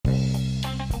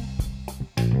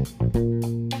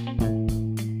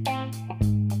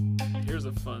Here's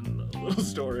a fun little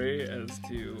story as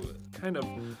to kind of,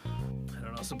 I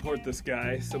don't know, support this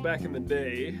guy. So back in the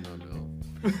day... Oh, no.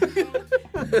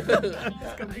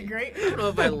 It's gonna be great. I don't know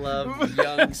if I love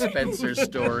young Spencer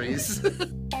stories.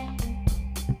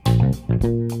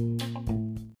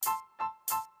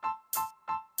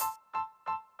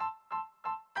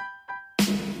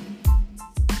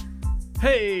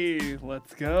 Hey,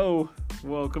 let's go.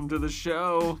 Welcome to the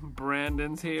show.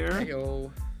 Brandon's here.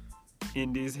 Heyo.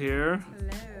 Indy's here.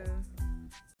 Hello.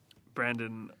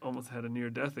 Brandon almost had a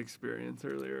near-death experience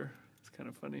earlier. It's kind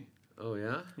of funny. Oh,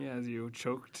 yeah? Yeah, as you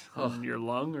choked on your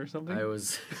lung or something. I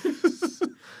was...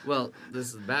 Well,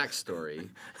 this is backstory.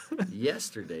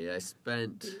 Yesterday, I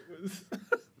spent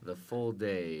the full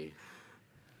day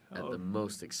at the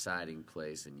most exciting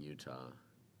place in Utah,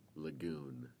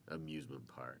 Lagoon Amusement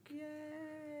Park. Yay.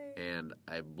 And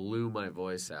I blew my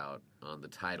voice out on the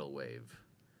tidal wave,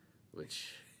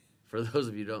 which, for those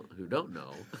of you who don't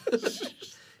know, is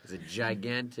a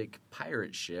gigantic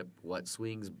pirate ship what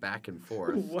swings back and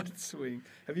forth. What swing?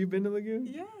 Have you been to Lagoon?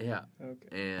 Yeah. Yeah. Okay.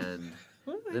 And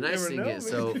Well, I the nice never thing know. is,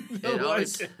 so Maybe it you don't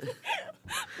always... like it.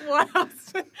 Wow.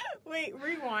 Wait,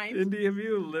 rewind. Indy, have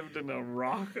you lived in a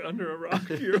rock, under a rock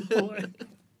your whole life?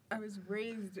 I was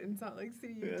raised in Salt Lake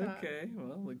City, Utah. Okay,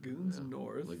 well, Lagoon's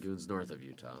north. Lagoon's north of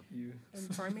Utah. You In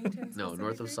Farmington, No,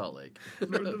 north of specifically? Salt Lake.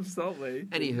 north of Salt Lake.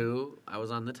 Anywho, I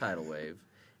was on the tidal wave,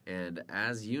 and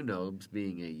as you know,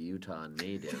 being a Utah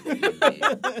native, Indy,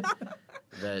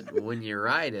 that when you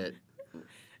ride it,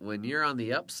 when you're on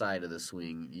the upside of the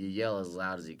swing, you yell as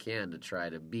loud as you can to try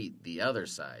to beat the other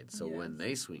side. So when Yes.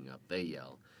 they swing up, they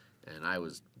yell. And I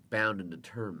was bound and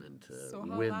determined to So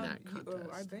how win loud that you- contest.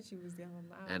 I bet you was yelling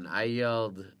loud. And I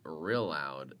yelled real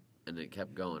loud, and it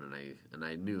kept going. And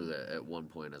I knew that at one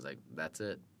point I was like, "That's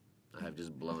it. I have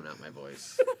just blown out my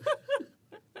voice."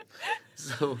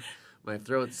 So my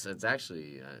throat's it's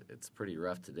actually it's pretty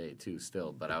rough today too.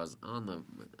 Still, but I was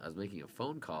making a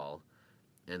phone call,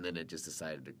 and then it just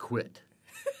decided to quit.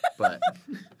 But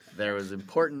there was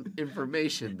important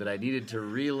information that I needed to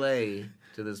relay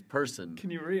to this person.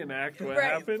 Can you reenact what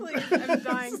right, happened? please. I'm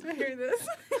dying to hear this.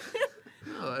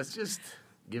 No, it's just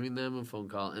giving them a phone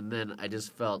call, and then I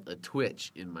just felt a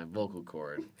twitch in my vocal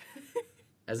cord,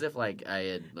 as if like I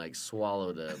had like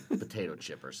swallowed a potato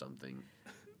chip or something,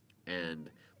 and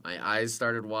my eyes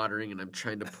started watering, and I'm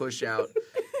trying to push out.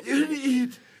 You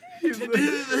need to do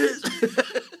this,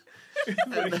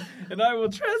 and I will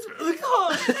transfer the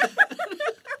call.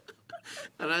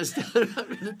 and I started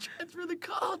having to transfer the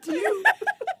call to you.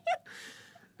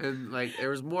 And, like, there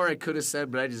was more I could have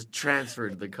said, but I just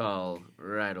transferred the call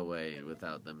right away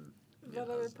without them. That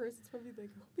other person's probably like,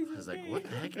 oh, he's I was like, okay. what the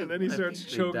heck? And then he I starts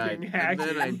think they choking, died. hacking.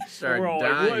 And then I start We're all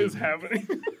dying. like, what is happening?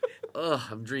 Ugh,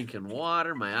 I'm drinking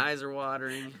water. My eyes are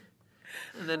watering.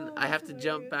 And then Oh, I have to that's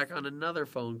jump hilarious. back on another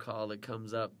phone call that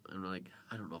comes up. And I'm like,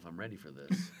 I don't know if I'm ready for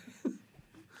this.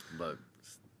 But,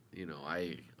 you know,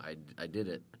 I did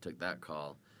it. I took that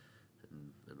call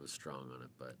and was strong on it.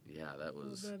 But, yeah, that Oh,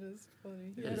 was... that is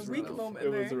funny. It You had a was weak rough. moment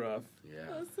It there. was rough.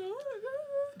 Yeah. So,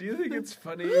 Do you think it's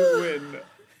funny when,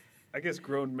 I guess,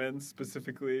 grown men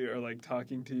specifically are like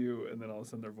talking to you, and then all of a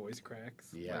sudden their voice cracks?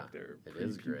 Yeah, like they're it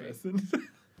is great. prepubescent?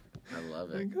 I love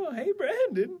Like, it. oh, hey,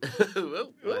 Brandon.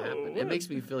 Whoa, what Oh, happened? what? It makes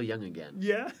me feel young again.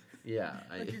 Yeah. Yeah.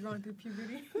 like you're going through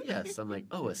puberty. Yes, I'm like,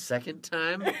 oh, a second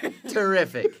time?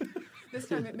 Terrific. This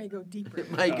time it may go deeper.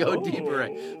 It might go Oh. deeper.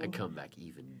 I come back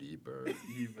even deeper.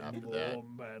 Even After more that.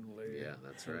 manly. Yeah,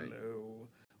 that's right. Hello.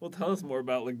 Well, tell us more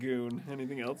about Lagoon.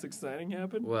 Anything else exciting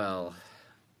happen? Well,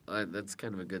 that's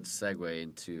kind of a good segue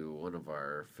into one of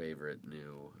our favorite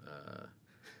new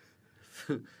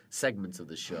segments of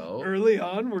the show. Early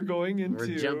on, we're going into...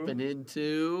 We're jumping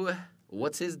into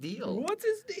What's His Deal? What's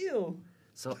his deal?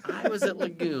 So I was at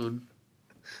Lagoon,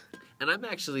 and I'm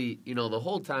actually, you know, the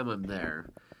whole time I'm there,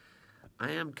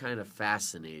 I am kind of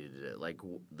fascinated at, like,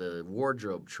 the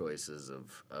wardrobe choices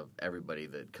of everybody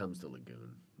that comes to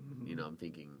Lagoon. Mm-hmm. You know, I'm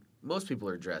thinking most people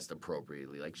are dressed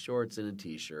appropriately, like shorts and a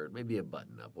T-shirt, maybe a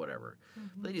button-up, whatever.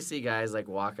 Mm-hmm. Then you see guys, like,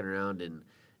 walking around in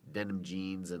denim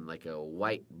jeans and, like, a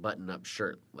white button-up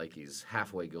shirt, like he's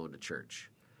halfway going to church.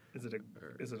 Is it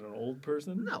an old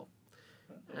person? No.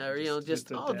 You know,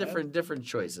 just a all dad? different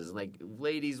choices. Like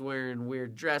ladies wearing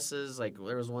weird dresses. Like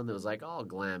there was one that was like all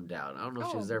glammed out. I don't know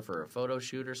if she was Oh. there for a photo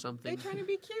shoot or They something. trying to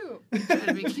be cute. Trying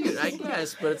to be cute, I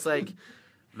guess. But it's like,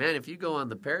 man, if you go on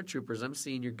the paratroopers, I'm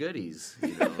seeing your goodies.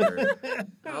 You know, or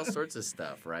all sorts of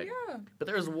stuff, right? Yeah. But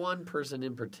there was one person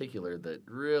in particular that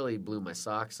really blew my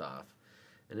socks off,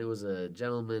 and it was a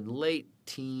gentleman, late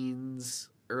teens,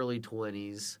 early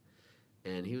 20s,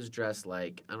 and he was dressed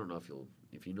like, I don't know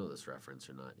if you know this reference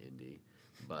or not, Indy,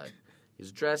 but he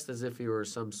was dressed as if he were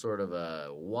some sort of a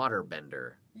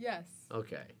waterbender. Yes.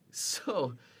 Okay,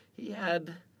 so he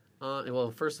had,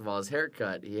 well, first of all, his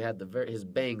haircut, he had his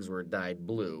bangs were dyed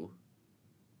blue,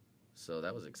 so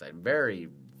that was exciting, very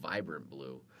vibrant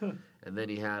blue, and then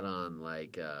he had on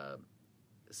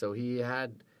so he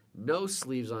had no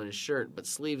sleeves on his shirt, but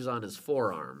sleeves on his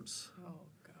forearms, Oh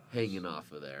gosh. hanging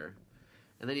off of there,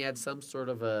 and then he had some sort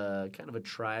of a kind of a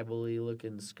tribal-y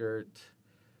looking skirt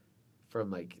from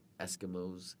like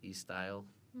Eskimos-y style.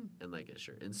 And like a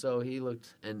shirt, and so he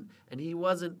looked, and he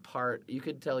wasn't part. You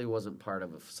could tell he wasn't part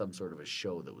of some sort of a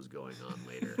show that was going on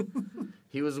later.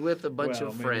 He was with a bunch Well,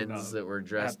 of maybe friends not that were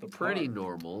dressed the pretty park.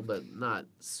 normal, but not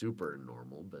super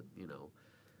normal. But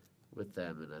with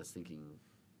them, and I was thinking,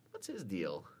 what's his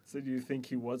deal? So do you think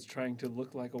he was trying to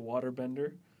look like a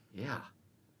waterbender? Yeah,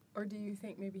 Or do you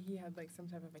think maybe he had like some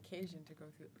type of occasion to go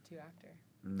to after?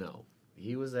 no,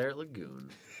 he was there at Lagoon.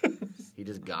 He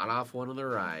just got off one of the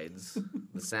rides,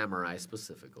 the Samurai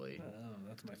specifically. Oh,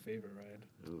 that's my favorite ride.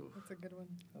 Ooh. That's a good one.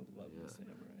 I love Yeah. the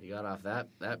Samurai. He got off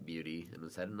that beauty and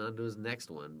was heading on to his next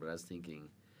one. But I was thinking,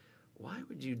 why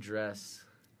would you dress?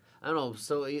 I don't know.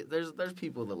 So there's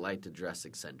people that like to dress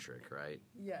eccentric, right?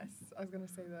 Yes, I was gonna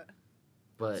say that.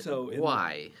 But So in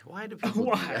why? Why do people?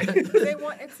 Why? Do that? They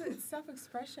want it's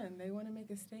self-expression. They want to make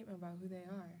a statement about who they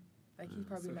are. Like he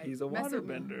probably So like he's a mess with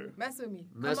me. waterbender. Mess with me.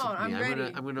 Mess Come on, with me. I'm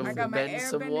ready. I'm gonna I got my bend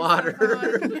some airbender water. stuff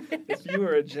on. If you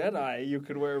were a Jedi, you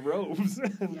could wear robes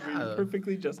and Yeah. be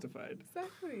perfectly justified.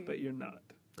 Exactly. But you're not.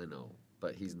 I know,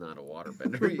 but he's not a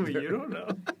waterbender either. You don't know.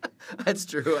 That's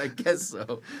true. I guess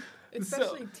so.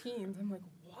 Especially teens. I'm like,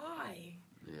 why?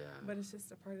 Yeah. But it's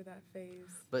just a part of that phase.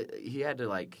 But he had to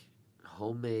like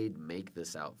homemade make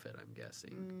this outfit. I'm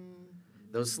guessing.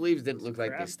 Mm, Those sleeves didn't look like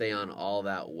they Crap. stay on all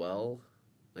that well,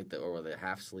 like or the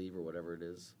half sleeve or whatever it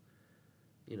is.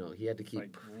 He had to keep.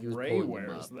 Like he was Ray pulling them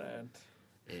wears up, that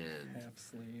and half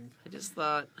sleeve. I just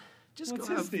thought, just What's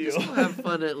go his have just deal? go have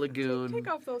fun at Lagoon. take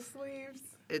off those sleeves.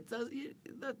 It does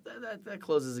that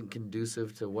clothes isn't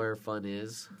conducive to where fun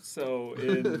is. So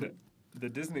in the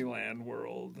Disneyland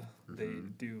world, they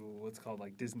Mhm. do what's called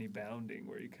like Disney bounding,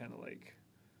 where you kind of like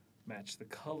match the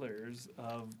colors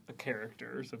of a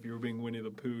character. So if you were being Winnie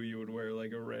the Pooh, you would wear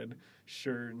like a red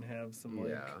shirt and have some like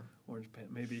Yeah. orange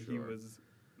pants. Maybe he Sure. was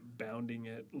bounding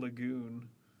at Lagoon,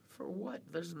 For what?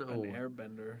 There's no. an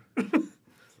airbender.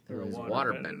 There Or a was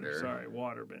waterbender. waterbender. Sorry,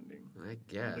 waterbending. I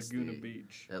guess Laguna the-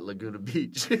 Beach. at Laguna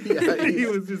Beach. Yeah, He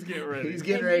was just getting ready. He's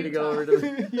getting In ready to go over to.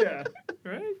 The, Yeah,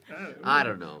 right? I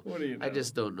don't know. What do you know? I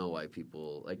just don't know why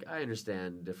people like. I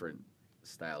understand different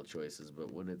style choices,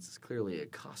 but when it's clearly a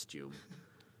costume,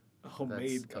 a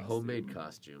homemade a homemade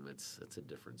costume, it's a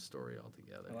different story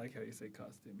altogether. I like how you say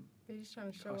costume. They're just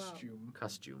trying to show out. Costume.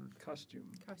 Costume, Costume.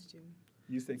 Costume.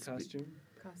 You say costume?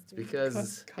 Costume. because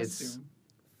it's Costume.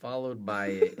 followed by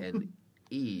an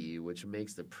e, which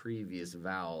makes the previous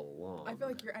vowel long. I feel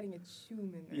like you're adding a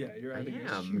tune in there. Yeah, you're I adding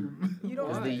a am. shoom. You don't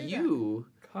because have the to do that. U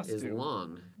Costume. is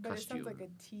long. But costume. it sounds like a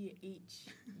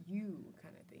THU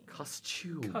kind of thing.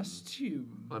 Costume.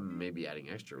 Costume. I'm maybe adding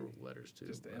extra letters too.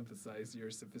 Just to but emphasize your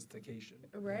sophistication.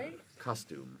 Right?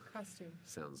 Costume Costume.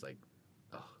 sounds like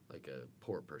a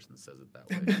poor person says it that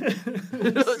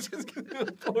way. No, just kidding.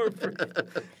 Poor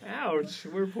person. Ouch.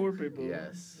 We're poor people.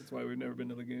 Yes. That's why we've never been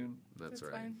to Lagoon. That's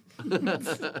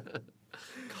That's right.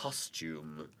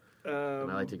 Costume. And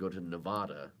I like to go to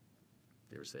Nevada.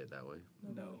 Do you ever say it that way?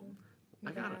 No.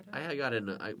 I got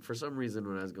in. For some reason,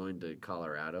 when I was going to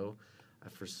Colorado, I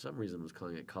for some reason was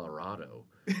calling it Colorado,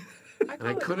 and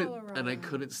I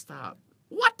couldn't stop.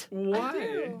 What? Why?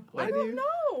 do. Why I do don't you-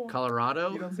 know.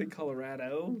 Colorado? You don't say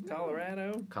Colorado.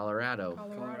 Colorado. Colorado.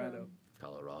 Colorado.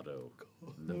 Colorado.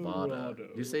 Nevada. Colorado. Do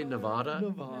you say Nevada?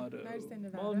 Nevada. No, I just say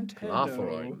Nevada. Montana.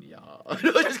 California. No,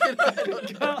 just kidding. I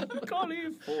don't know.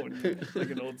 California. Like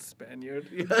an old Spaniard.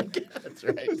 Yeah, that's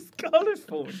right.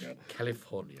 California.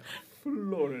 California.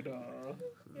 Florida.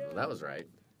 Well, that was right.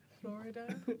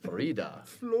 Florida. Florida.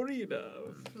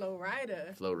 Florida.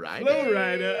 Florida. Florida.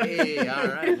 Florida. Hey, all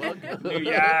right. Welcome. New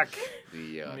York. New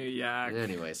York. New York.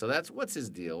 Anyway, so what's his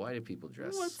deal? Why do people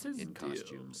dress What's his in deal?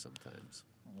 costumes sometimes?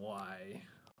 Why?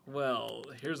 Well,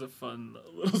 here's a fun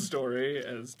little story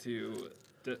as to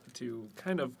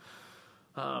kind of,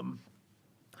 I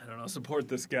don't know, support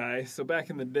this guy. So back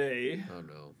in the day, Oh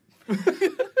no.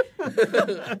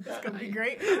 It's gonna be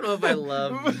great. I don't know if I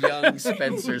love young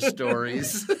Spencer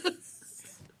stories.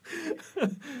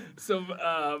 so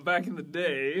back in the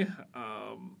day,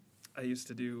 I used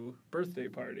to do birthday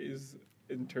parties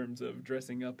in terms of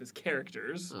dressing up as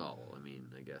characters, Oh, I mean,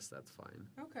 I guess that's fine.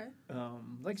 Okay.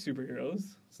 like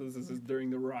superheroes. So this is during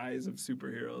the rise of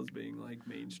superheroes being like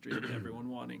mainstream and everyone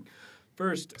wanting.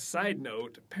 First, side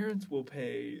note, parents will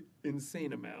pay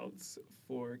insane amounts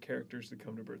for characters to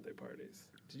come to birthday parties.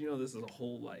 Did you know this is a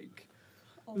whole like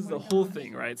Oh this is my the whole gosh.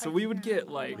 thing, right? So I we would can't. get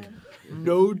Oh like my-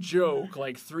 no joke,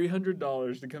 like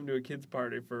 $300 to come to a kid's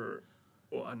party for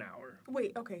an hour.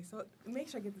 Wait, okay, so make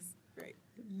sure I get this right.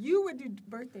 You would do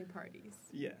birthday parties,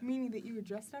 Yeah. meaning that you were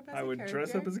dressed up as I a would character?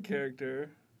 dress up as a character,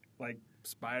 like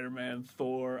Spider-Man,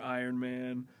 Thor, Iron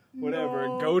Man, whatever.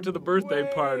 No Go to the birthday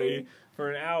way. party for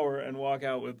an hour and walk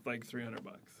out with like $300.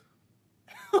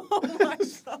 Oh my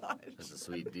gosh. That's a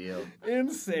sweet deal.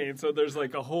 Insane. So there's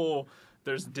like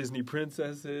there's Disney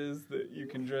princesses that you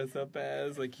can dress up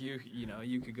as. Like you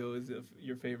could go as if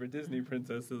your favorite Disney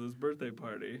princess to this birthday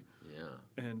party, Yeah.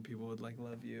 and people would like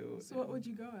love you. So what would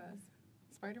you go as?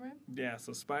 Spider-Man? Yeah,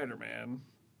 so Spider-Man.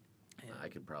 I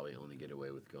could probably only get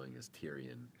away with going as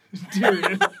Tyrion.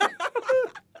 Tyrion.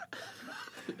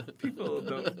 People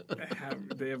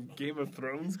they have Game of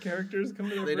Thrones characters come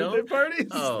to their They birthday don't? parties.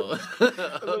 Oh,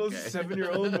 A little okay.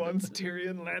 7-year-old wants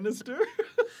Tyrion Lannister.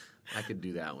 I could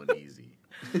do that one easy.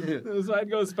 So I'd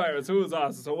go Spider. So it was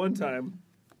awesome. So one time,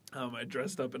 I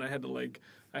dressed up and I had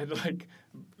to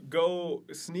go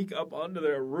sneak up onto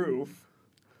their roof.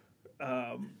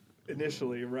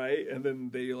 Initially, right? And then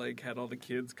they like had all the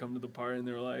kids come to the party and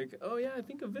they were like, "Oh yeah, I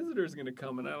think a visitor's gonna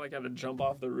come." And I like had to jump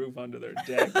off the roof onto their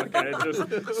deck. Like I had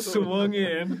just swung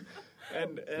in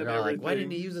and They're all like, "Why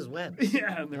didn't he use his web?"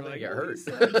 Yeah, and they're Don't like, get "Oh, hurt." he's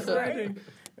so exciting."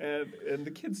 and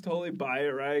the kids totally buy it,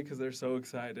 right? Because they're so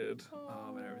excited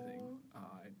and everything.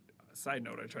 Side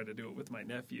note: I tried to do it with my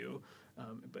nephew,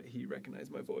 but he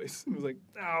recognized my voice and was like,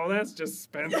 "Oh, that's just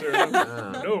Spencer."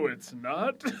 No, it's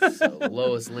not. So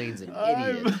Lois Lane's an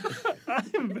idiot.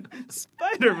 I'm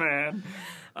Spider-Man.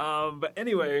 But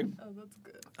anyway, Oh, that's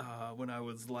good. when I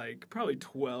was like probably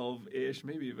 12-ish,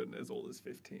 maybe even as old as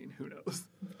 15, who knows?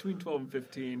 Between 12 and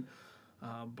 15,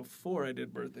 before I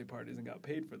did birthday parties and got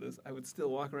paid for this, I would still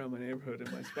walk around my neighborhood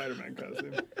in my Spider-Man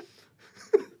costume.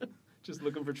 Just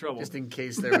looking for trouble. Just in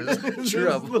case there was Just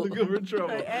trouble. looking for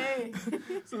trouble. Like, hey.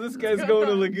 So this guy's going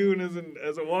to Lagoon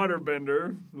as a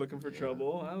waterbender, looking for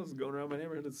trouble. I was going around my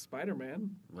neighborhood as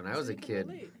Spider-Man. When I was a kid,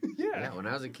 Yeah. when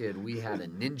I was a kid, we had a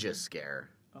ninja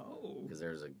scare Oh. because there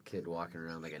was a kid walking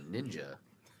around like a ninja,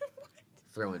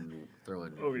 throwing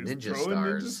Oh, he was ninja throwing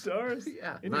stars. ninja stars?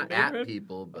 Yeah, In not your at neighborhood?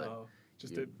 people, but Oh,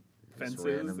 just you- at just fences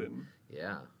random. and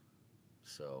yeah.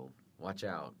 So watch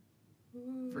out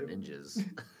Ooh. for ninjas.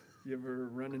 you ever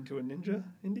run into a ninja,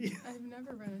 Indy? I've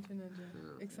never run into ninja,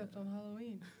 Oh, except on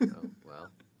Halloween. Oh, well,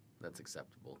 that's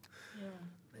acceptable. Yeah.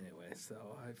 Anyway, so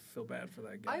I feel bad for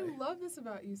that guy. I love this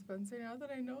about you, Spencer, now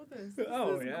that I know this. This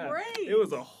Oh is yeah, great. it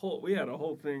was we had a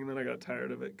whole thing, and then I got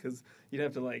tired of it because you'd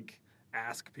have to like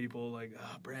ask people like,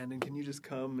 "Oh, Brandon, can you just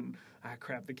come?" And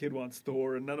crap, the kid wants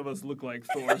Thor, and none of us look like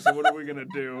Thor, so what are we gonna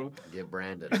do? Get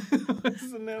Brandon.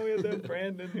 So now we have that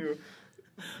Brandon who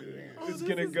Oh, is this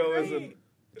gonna is go great.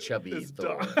 Chubby as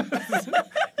Thor.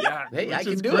 yeah, Hey, which I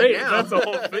can is do it great. now. That's the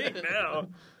whole thing now.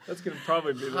 That's gonna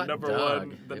probably be the Hot number dog.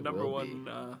 one. The It number will one.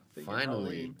 be. Thing in Finally,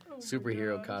 Halloween. Oh my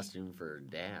superhero gosh. costume for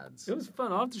dads. It was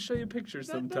fun. I'll have to show you pictures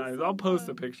That does sometimes. sound I'll post a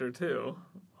fun. picture too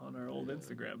on our old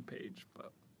Instagram page.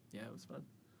 But yeah, it was fun.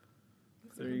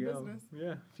 That's There good you go. business.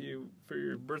 Yeah, for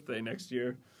your birthday next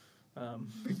year,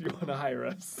 if you want to hire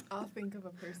us. I'll think of a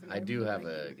person. I do have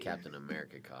like a maybe. Captain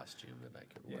America costume that I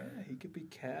could Yeah, wear. he could be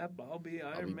Cap. I'll be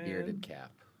Iron I'll be Man. bearded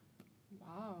Cap.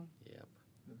 Wow. Yep.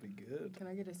 That'd be good. Can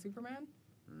I get a Superman?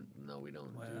 No, we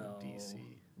don't Well, do DC.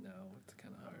 No, it's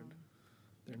kind of hard.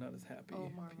 They're not as happy Oh,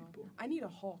 Marvel. people. I need a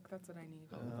Hulk. That's what I need.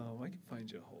 Oh, I can find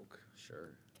you a Hulk. Sure.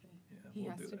 Okay. Yeah, He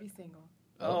we'll has do to that. be single.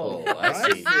 Oh, I I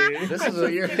see. see. This is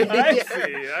what you're.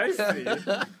 I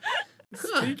see.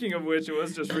 Speaking of which, it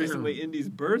was just recently Indy's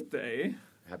birthday.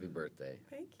 Happy birthday.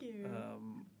 Thank you.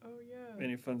 Oh yeah.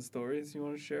 Any fun stories you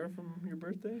want to share from your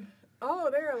birthday? Oh,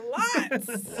 there are lots.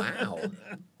 Wow.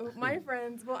 My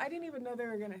friends. Well, I didn't even know they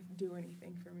were gonna do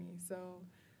anything for me. So,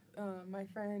 my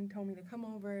friend told me to come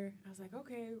over. I was like,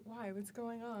 okay, why? What's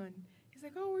going on? He's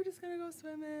like, oh, we're just gonna go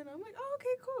swimming. I'm like, oh,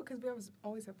 okay, cool. Because we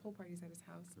always have pool parties at his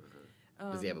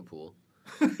house. Does he have a pool?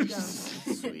 Yeah.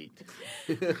 Sweet.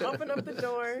 Open up the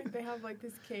door. They have like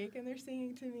this cake and they're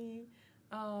singing to me.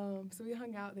 So we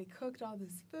hung out. They cooked all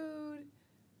this food,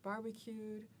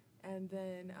 barbecued, and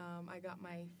then I got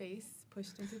my face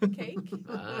pushed into the cake.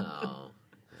 Wow.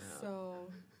 Yeah. So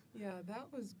yeah, that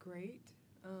was great.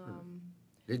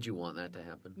 Did you want that to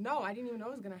happen? No, I didn't even know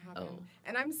it was gonna happen. Oh.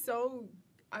 And I'm so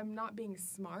I'm not being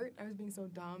smart. I was being so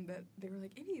dumb that they were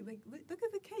like, Eddie, like, look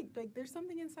at the cake. Like, there's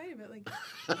something inside of it. Like,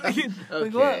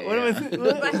 Like what? What am I?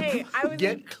 but hey, I was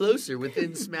Get closer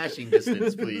within smashing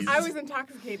distance, please. I was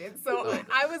intoxicated, so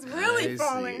I was really I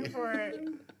falling see. for it.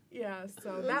 Yeah,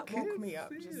 so that can't woke me up,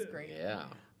 which see is it. great. Yeah.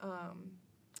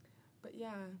 But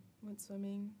yeah, went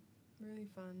swimming, really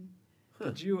fun.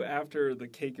 Did you, after the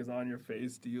cake is on your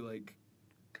face, do you like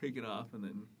take it off and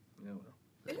then, Ew.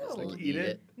 like eat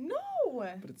it? No,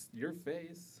 But it's your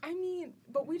face. I mean,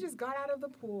 but we just got out of the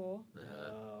pool,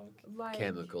 Oh, like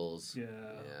Chemicals. yeah.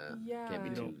 Yeah, Can't be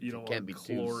You too. don't, you don't can't want be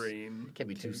chlorine. Too. Can't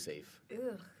be too cake. safe.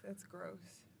 Ugh, that's gross.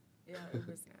 Yeah, it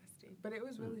was nasty, but it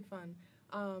was really fun.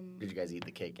 Did you guys eat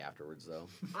the cake afterwards though?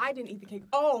 I didn't eat the cake.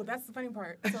 Oh, that's the funny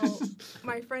part. So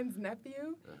my friend's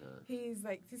nephew, he's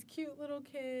like this cute little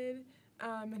kid,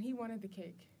 and he wanted the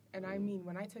cake. And I mean,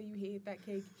 when I tell you he ate that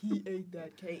cake, he ate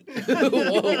that cake.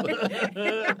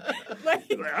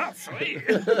 Like, Ah, sweet.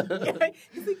 yeah,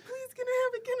 he's like, please, can I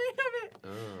have it? Can I have it?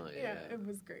 Oh yeah. Yeah, it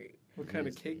was great. What kind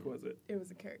of cake was it? It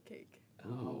was a carrot cake.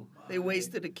 Oh, they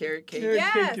wasted a carrot cake. Carrot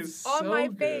Yes, cake is on so my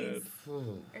good. face.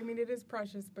 I mean, it is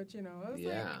precious, but you know, I was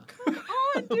Yeah. like, come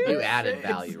on, dude. You added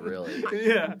value, really,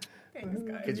 Yeah. Thanks,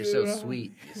 guys. because you're so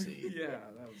sweet. You see. Yeah,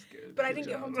 that was good. But I Good didn't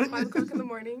get job. home till 5 o'clock in the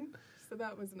morning, so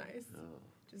that was nice. Oh,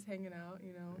 Just hanging out,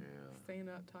 you know, yeah. staying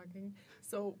up, talking.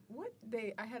 So what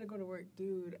day? I had to go to work,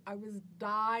 dude. I was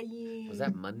dying. Was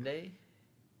that Monday?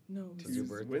 No. It Was was your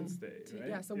It's birthday? Wednesday, right?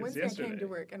 Yeah. So It was Wednesday I came yesterday. to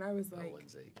work, and I was Oh, like,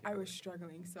 Wednesday. I was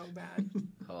struggling so bad.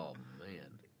 Oh man.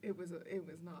 It was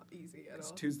not easy at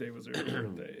 'Cause all. Tuesday was her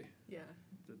birthday. Yeah.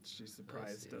 That she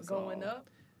surprised us Going all. up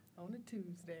on a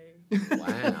Tuesday.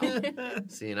 Wow.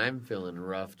 See, and I'm feeling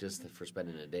rough just for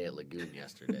spending a day at Lagoon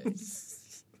yesterday.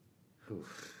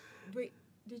 Oof. Wait,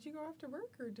 did you go after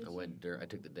work or did I you? went. I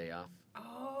took the day off,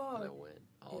 Oh. and I went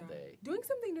all yeah. day. Doing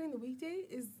something during the weekday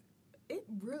it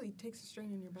really takes a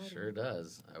strain on your body. Sure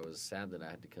does. I was sad that I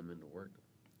had to come into work.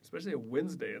 Especially a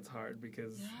Wednesday, it's hard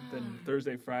because then Yeah.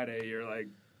 Thursday, Friday, you're like,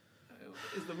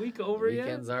 is the week over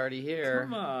Weekend's already here.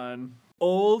 Come on.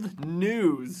 Old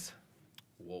news.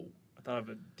 Whoa. I thought of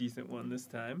a decent one this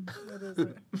time. What is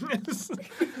it?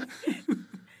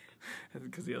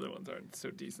 Because the other ones aren't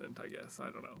so decent, I guess. I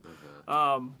don't know.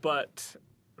 Uh-huh. But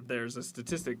there's a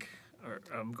statistic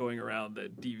going around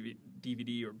that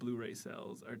DVD or Blu-ray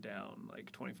sales are down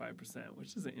like 25%,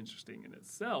 which isn't interesting in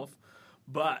itself.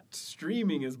 But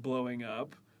streaming is blowing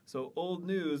up. So old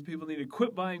news, people need to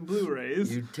quit buying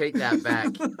Blu-rays You take that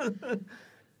back.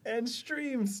 and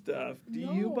stream stuff. Do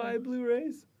you No. buy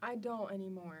Blu-rays? I don't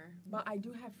anymore, but I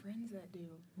do have friends that do.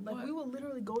 Like What? we will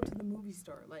literally go to the movie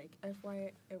store, like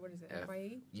FYE. What is it? F-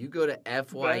 FYE. You go to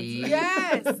FYE.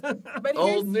 Yes, but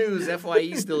Old here's, news.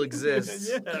 FYE still exists.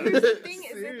 Yeah. here's the thing: is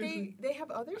that Seriously. they have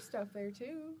other stuff there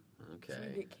too. So we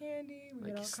Okay. get candy. We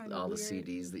Like get all kind all of the weird,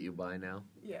 CDs that you buy now.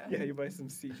 Yeah. Yeah, you buy some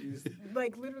CDs.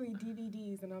 Like literally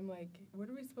DVDs, and I'm like, what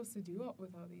are we supposed to do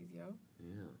with all these, yo?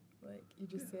 Yeah. Like you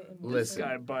just sit and This Listen.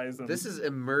 guy buys them. This is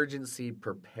emergency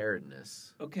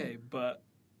preparedness. Okay, but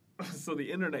so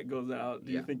the internet goes out.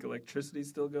 Do you Yeah. think electricity's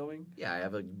still going? Yeah, I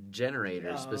have a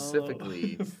generator Oh,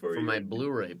 specifically for for my your-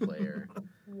 Blu-ray player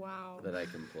Wow. that I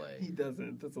can play. He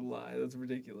doesn't. That's a lie. That's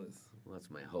ridiculous. Well,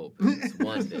 that's my hope. It's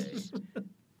one day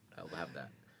I'll have that.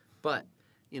 But,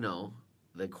 you know,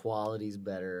 the quality's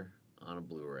better on a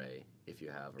Blu-ray if you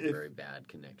have a If- very bad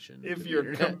connection. to If the you're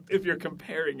internet. if you're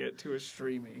comparing it to a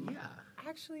streaming. Yeah.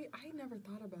 Actually, I never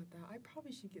thought about that. I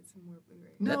probably should get some more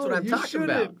Blu-ray. That's what I'm you talking shouldn't.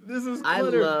 about. This is I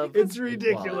clutter. love It's equality.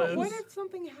 ridiculous. What if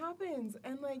something happens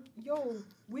and like, yo,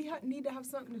 we need to have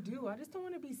something to do? I just don't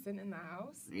want to be sitting in the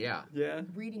house Yeah. Yeah.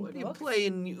 reading What are you books.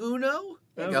 playing, Uno?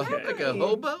 Like, Okay. like a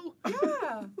hobo?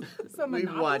 Yeah. So We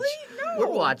Monopoly? watch. No.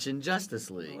 We're watching Justice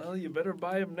League. Well, you better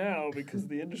buy them now because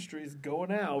the industry's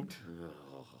going out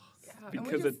Oh. Yeah, and we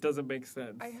because just- it doesn't make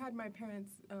sense. I had my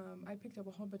parents. I picked up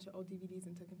a whole bunch of old DVDs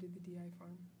and took them to the DI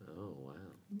farm. Oh, wow.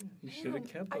 You should have Man,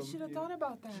 kept I them. should have You- thought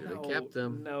about that. Shoulda kept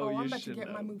them. No, Oh, you I'm about to should get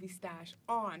my have. movie stash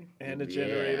on. And a Yeah.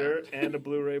 generator and a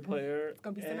Blu-ray player. It's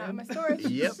gonna be sitting out in my and- storage.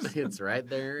 Yep, it's right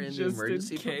there in the Just in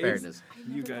emergency case. preparedness. I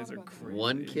never You guys thought are about that. crazy.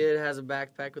 One kid has a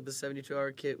backpack with the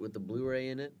 72-hour kit with the Blu-ray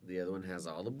in it. The other one has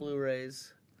all the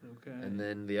Blu-rays. Okay. And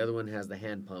then the other one has the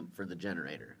hand pump for the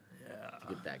generator yeah.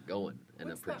 to get that going and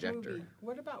What's a projector. That movie?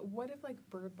 What if like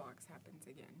Bird Box happens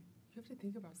again? You have to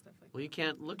think about stuff like Well, you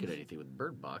can't look at anything with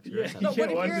Bird Box. Yeah, Yours has you that. to No,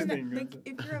 can't what watch if you're in the, anything like,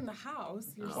 if you're in the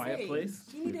house, you're Oh. Quiet safe. Place?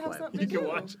 You need to have Quiet something You to can do.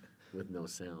 watch. with no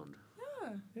sound.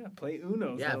 Yeah, play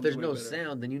Uno. Yeah, if sounds there's way no better.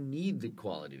 sound, then you need the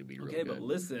quality to be real Okay, good. but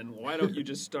listen, why don't you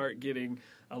just start getting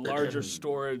a larger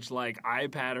storage like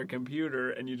iPad or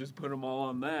computer, and you just put them all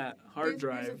on that hard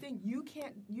drive? Here's the thing: you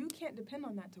can't depend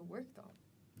on that to work though.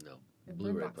 No. If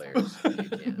Blu-ray Bird players, Box you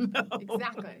can. No.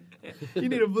 Exactly. You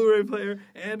need a Blu-ray player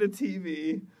and a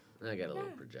TV. I got a little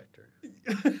Yeah. projector.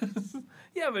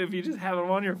 Yeah, but if you just have them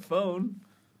on your phone,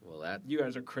 Well, that you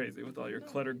guys are crazy with all your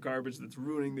cluttered garbage that's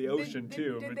ruining the ocean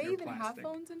too. Did with they your even have plastic.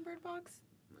 phones in Bird Box?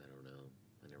 I don't know.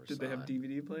 I never Did saw they have it.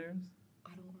 DVD players?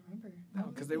 I don't remember. I No,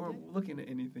 don't because think they did. weren't looking at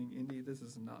anything. Indy, this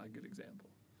is not a good example.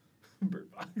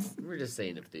 Bird Box. We're just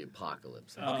saying if the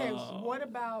apocalypse. Oh. Okay, what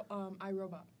about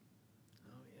iRobot?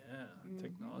 Oh yeah, Mhm.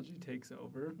 technology takes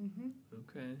over. Mm-hmm.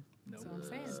 Okay, no, That's what I'm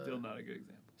saying. still not a good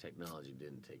example. Technology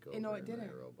didn't take over. No, it in didn't.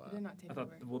 iRobot. It did not take I thought,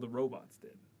 over. well, the robots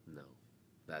did. No,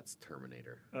 that's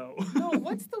Terminator. Oh, No,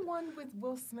 what's the one with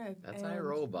Will Smith? That's and-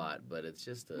 iRobot, but it's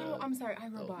just a. No, I'm sorry,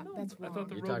 iRobot. No, That's I wrong. thought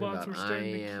the You're talking robots about were I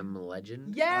starting to Am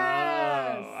Legend. Yes.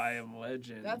 Oh, I Am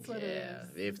Legend. That's what it Yeah, is.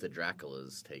 if the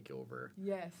Draculas take over,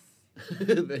 Yes.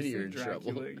 then you're in Dracula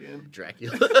trouble. again.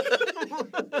 Dracula.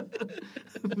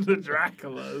 The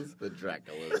Draculas. The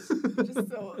Draculas. Just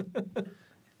so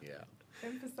Yeah.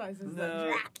 emphasizes No, that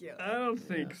Dracula. I don't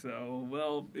think so.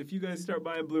 Well, if you guys start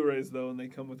buying Blu-rays though, and they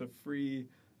come with a free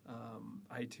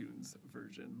iTunes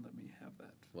version, let me have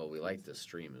that. Well, we like to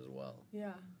stream as well.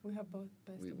 Yeah, we have both.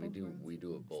 Best We, of we both do worlds. we do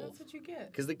it So both. that's what you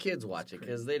get. Because the kids watch it That's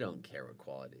because they don't care what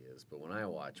quality is. But when I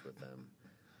watch with them,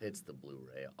 it's the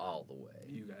Blu-ray all the way.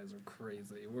 You guys are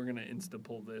crazy. We're gonna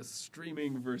insta-pull this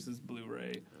streaming versus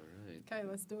Blu-ray. All right. Okay,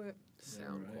 let's do it.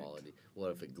 Sound Alright. quality.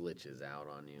 What if it glitches out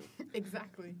on you?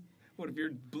 Exactly. What if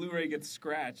your Blu-ray gets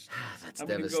scratched? That's I'm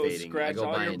gonna go devastating. I scratch go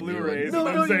all buy your a new Blu-rays one.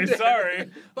 and No, then you say didn't. sorry.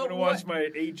 I'm But gonna what- watch my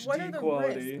HD What are the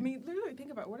quality. risks? I mean, literally,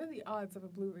 think about it. What are the odds of a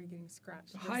Blu-ray getting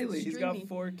scratched? versus Highly. He's got streaming?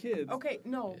 4 kids. Okay,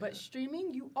 no, Yeah. but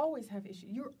streaming, you always have issues.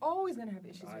 You're always gonna have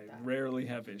issues I with that. rarely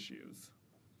have issues.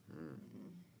 Mm.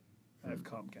 I have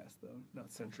Comcast though, not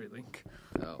CenturyLink.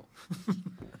 Oh. Excuse me.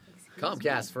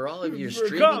 Comcast for all of your For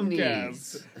streaming Comcast.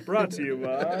 needs. Brought to you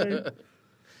by.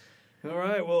 All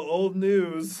right. Well, old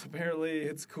news. Apparently,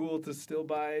 it's cool to still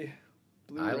buy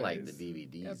Blu-rays. I like the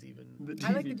DVDs Yep. even. The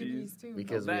I like the DVDs too.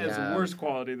 Because that we is have- worse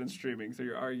quality than streaming. So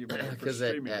your argument for Because at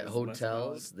streaming is less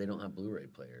hotels, they don't have Blu-ray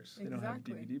players. valid. They don't have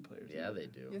Exactly. DVD players. Yeah, either. they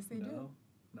do. Yes, they do. No,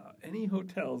 not any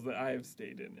hotels that I have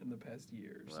stayed in the past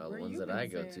years. Well, Where the ones you that been I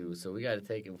go staying? to. So we got to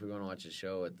take if we want to watch a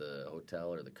show at the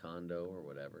hotel or the condo or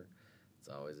whatever. It's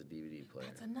always a DVD player.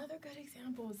 That's another good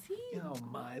example. See? Oh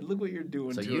my! Look what you're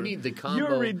doing. So to you her. need the combo.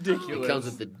 You're ridiculous. It comes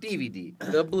with the DVD,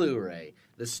 the Blu-ray,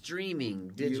 the streaming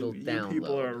digital you download.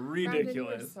 people are Brandon, you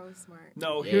are ridiculous. so smart.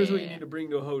 No, here's what you Yeah. need to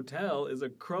bring to a hotel is a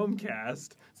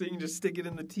Chromecast, so you can just stick it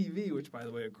in the TV. Which, by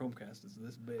the way, a Chromecast is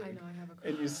this big. I know I have a.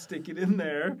 And you stick it in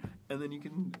there, and then you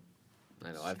can.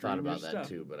 I know. I've stream thought your about that stuff.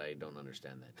 too, but I don't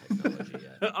understand that technology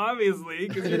yet. Obviously,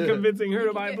 because you're convincing her You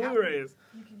to can buy get Apple- Blu-rays.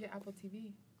 You can get Apple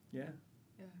TV. Yeah,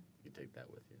 You take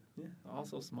that with you. yeah.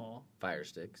 Also small. Fire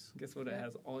sticks. Guess what? It Yeah.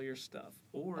 has all your stuff,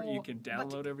 or Oh, you can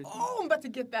download everything. Oh, I'm about to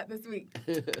get that this week.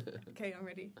 Okay, I'm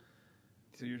ready.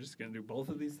 So you're just gonna do both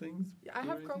of these things? Yeah, I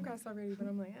have Do everything? Chromecast already, but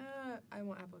I'm like, I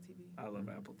want Apple TV. I love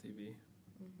Apple TV.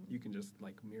 Mhm. You can just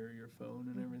like mirror your phone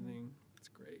and Mhm. everything. It's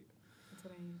great. That's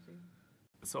what I need to do.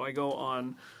 So I go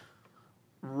on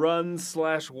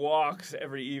runs/walks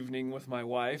every evening with my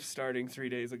wife starting 3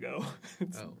 days ago.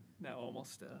 It's Oh, now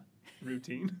almost a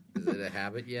routine. is it a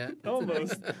habit yet?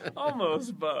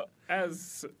 Almost. But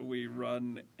as we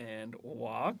run and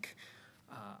walk,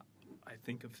 I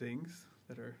think of things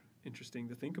that are interesting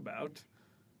to think about.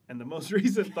 And the most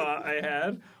recent thought I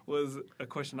had was a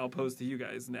question I'll pose to you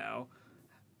guys now.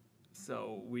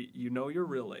 So you know your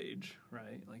real age,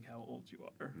 right? Like how old you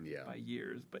are Yeah. by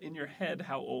years. But in your head,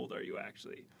 how old are you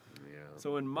actually? Yeah.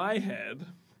 So in my head,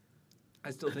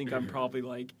 I still think I'm probably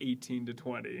like 18 to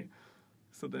 20.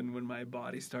 So then when my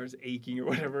body starts aching or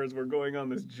whatever as we're going on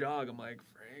this jog, I'm like,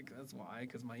 Frank, that's why,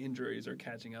 because my injuries are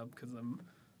catching up because I'm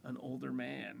an older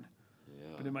man.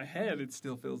 But in my head, it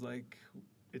still feels like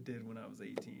it did when I was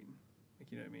 18. Like,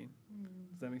 you know what I mean?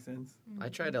 Does that make sense? I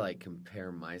try to like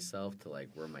compare myself to like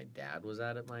where my dad was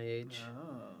at my age,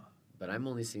 Oh. but I'm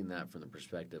only seeing that from the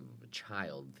perspective of a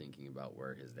child thinking about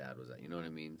where his dad was at. You know what I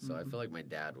mean? So I Mhm. feel like my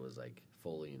dad was like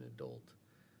fully an adult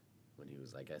when he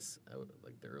was, I guess,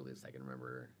 like the earliest I can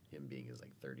remember him being is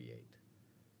like 38,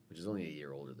 which is only a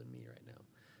year older than me right now.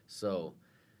 So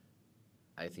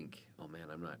I think, oh man,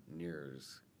 I'm not near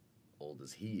as old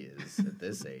as he is at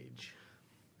this age.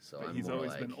 So But I'm he's more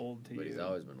always like, been old to but you. he's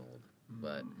always been old.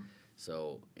 But Mm.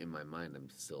 so in my mind, I'm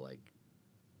still like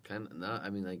kind of not. I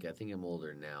mean, like I think I'm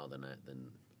older now than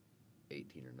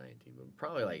 18 or 19, but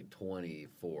probably like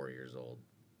 24 years old,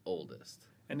 oldest.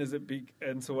 And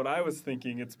and so what I was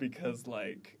thinking, it's because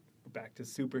like back to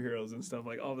superheroes and stuff,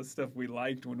 like all the stuff we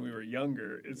liked when we were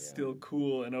younger is still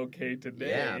cool and okay today.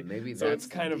 Yeah, maybe so that's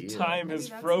it's kind the of deal. time Maybe has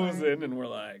that's frozen, why. and we're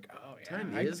like, oh yeah,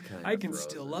 Time is kind I of can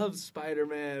still frozen. love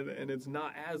Spider-Man, and it's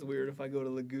not as weird if I go to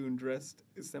Lagoon dressed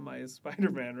semi as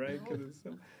Spider-Man, right? Because it's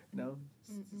no.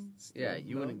 Yeah,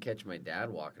 you no. wouldn't catch my dad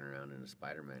walking around in a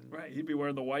Spider-Man. Right, he'd be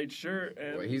wearing the white shirt,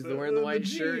 and Or he's wearing the white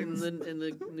shirt jeans. and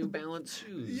the New Balance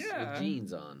shoes Yeah. with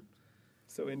jeans on.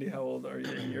 So, Indy, how old are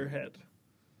you in your head?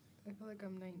 I feel like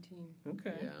I'm 19.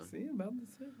 Okay, Yeah. see, about the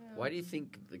same. Yeah. Why do you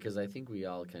think? Because I think we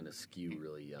all kind of skew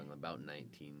really young, about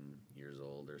 19 years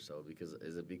old or so. Because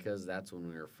is it because that's when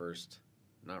we were first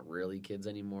not really kids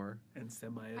anymore, And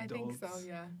semi-adults. I think so,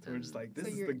 yeah. So we're just like, this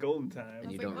So is you're- the golden time. and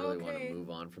was you like, don't really want okay. to move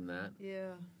on from that?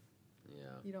 Yeah, Yeah,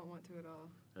 you don't want to at all.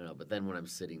 I don't know. But then when I'm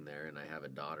sitting there and I have a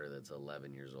daughter that's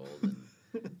 11 years old,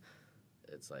 and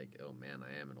it's like, oh man,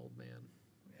 I am an old man.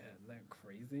 Yeah, isn't that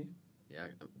crazy? Yeah,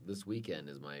 this weekend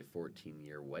is my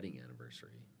 14-year wedding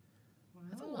anniversary. Wow.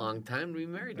 That's a long time to be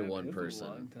married to That one is person. a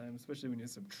long time, especially when you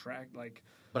subtract, like,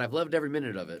 But I've loved every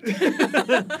minute of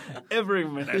it. every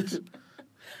minute.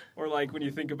 Or like when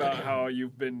you think about how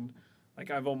you've been, like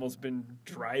I've almost been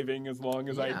driving as long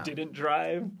as I Yeah. didn't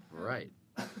drive. Right.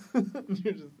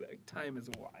 You're just like, time is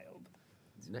wild.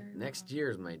 Next year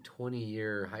is my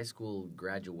 20-year high school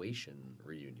graduation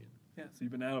reunion. Yeah, so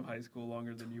you've been out of high school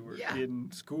longer than you were Yeah.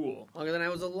 in school. Longer than I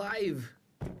was alive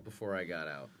before I got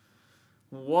out.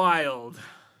 Wild.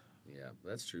 Yeah,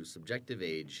 that's true. Subjective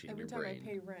age in Every your time brain. I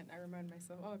pay rent, I remind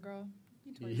myself, oh, girl,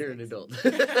 You're an adult.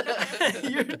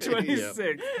 You're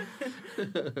 26.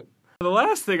 The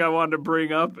last thing I wanted to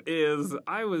bring up is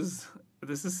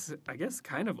this is, I guess,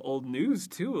 kind of old news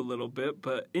too a little bit,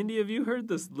 but Indy, have you heard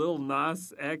this Lil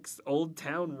Nas X Old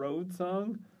Town Road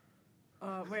song?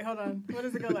 Wait, hold on. What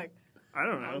does it go like? I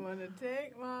don't I know. want to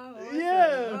take my horse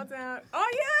Yeah. all down. Oh,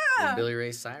 yeah! Billy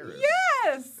Ray Cyrus.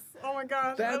 Yes! Oh, my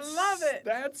gosh, I love it.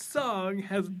 That song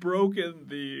has broken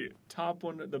the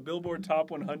the Billboard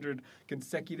Top 100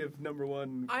 consecutive number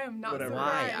one. I am not whatever.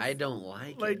 Why? surprised. I don't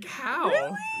like it. Like how?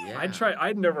 Really? Yeah.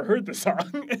 I'd never heard the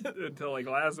song until like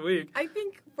last week. I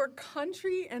think for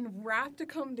country and rap to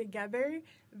come together,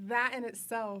 that in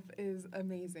itself is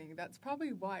amazing. That's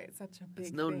probably why it's such a big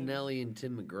It's no thing. Nelly and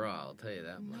Tim McGraw, I'll tell you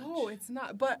that much. No, it's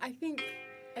not. But I think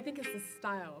it's the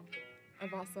style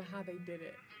of also how they did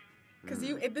it. Because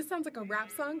this sounds like a rap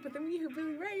song, but then when you hear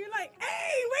Billy Ray, you're like,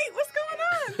 hey, wait, what's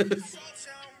going on?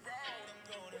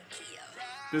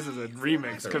 This is a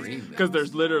remix It's a remix. because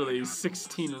there's literally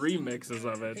 16 remixes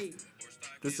of it. Hey,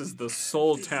 This is the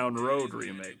Soul Town Road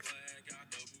remix.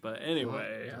 But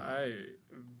anyway, Yeah. I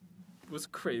was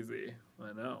crazy.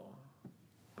 I know.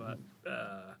 But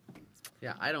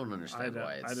Yeah, I don't I understand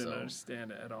why it's didn't so.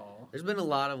 understand it at all. There's been a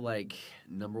lot of like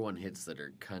number one hits that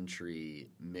are country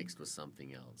mixed with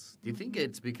something else. Do you think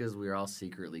it's because we're all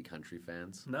secretly country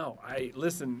fans? No,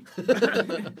 listen.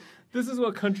 This is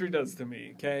what country does to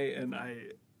me, okay? And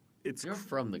it's You're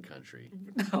from the country.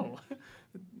 no.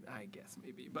 I guess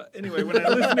maybe, but anyway, when I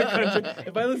listen to country,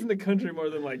 if I listen to country more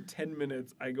than like 10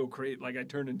 minutes, I go crazy. Like I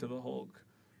turn into the Hulk.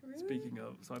 really? Speaking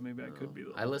of, so maybe I could be the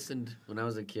Hulk. I listened when I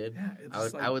was a kid. Yeah, it's I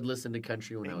just would like listen to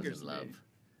country when I was angers in me. love.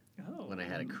 Oh, When I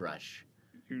had a crush.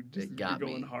 you just It got you're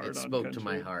going me. hard It on spoke to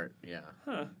my country. heart. Yeah.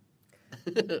 Huh.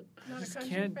 Not a just country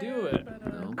can't fan, do it. But,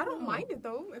 No. I don't mind it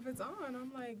though. If it's on,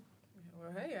 I'm like,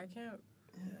 well, hey, I can't.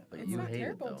 But It's you not hate it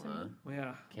terrible though, to huh? me. Well,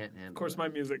 yeah. Can't handle Of course, it. my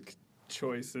music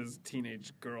choice is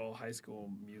teenage girl, high school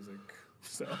music.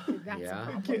 So That's Yeah. a I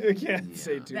problem. can't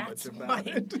say Yeah. too That's much about why.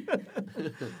 it.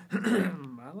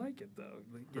 I like it though.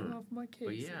 Like, get off my case.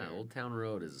 But yeah, here. Old Town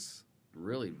Road is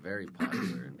really very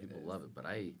popular and people love it. But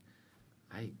I've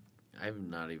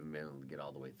not even been able to get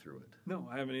all the way through it. No,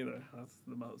 I haven't either. That's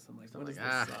the most. I'm like, So I'm what is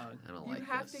like, this song? I don't You like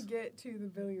have this. to get to the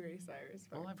Billy Ray Cyrus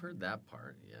part. Well, I've heard that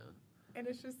part. Yeah. And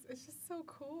it's just so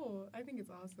cool. I think it's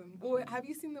awesome. Well, have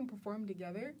you seen them perform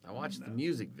together? I watched the No.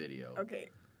 music video. Okay,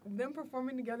 them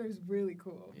performing together is really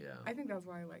cool. Yeah. I think that's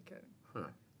why I like it. All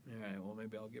right, well,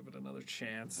 maybe I'll give it another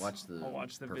chance. Watch the I'll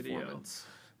watch the video. performance.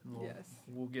 And we'll, Yes.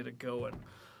 We'll get it going.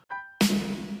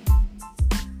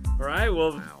 All right,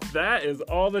 well, Wow. that is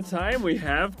all the time we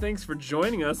have. Thanks for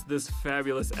joining us this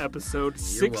fabulous episode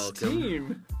You're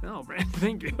 16. Oh, Brandon,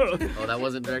 thank you. Oh, that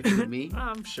wasn't directed at me?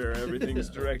 I'm sure everything's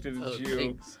directed at Oh, you.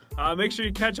 thanks. Make sure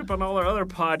you catch up on all our other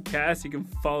podcasts. You can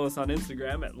follow us on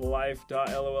Instagram at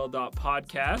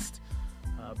life.lol.podcast.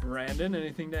 Brandon,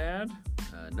 anything to add?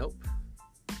 Nope.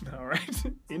 All right.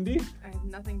 Indy? I have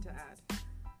nothing to add.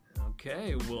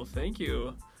 Okay, well, thank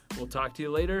you. We'll talk to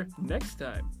you later next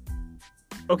time.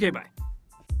 Okay, bye.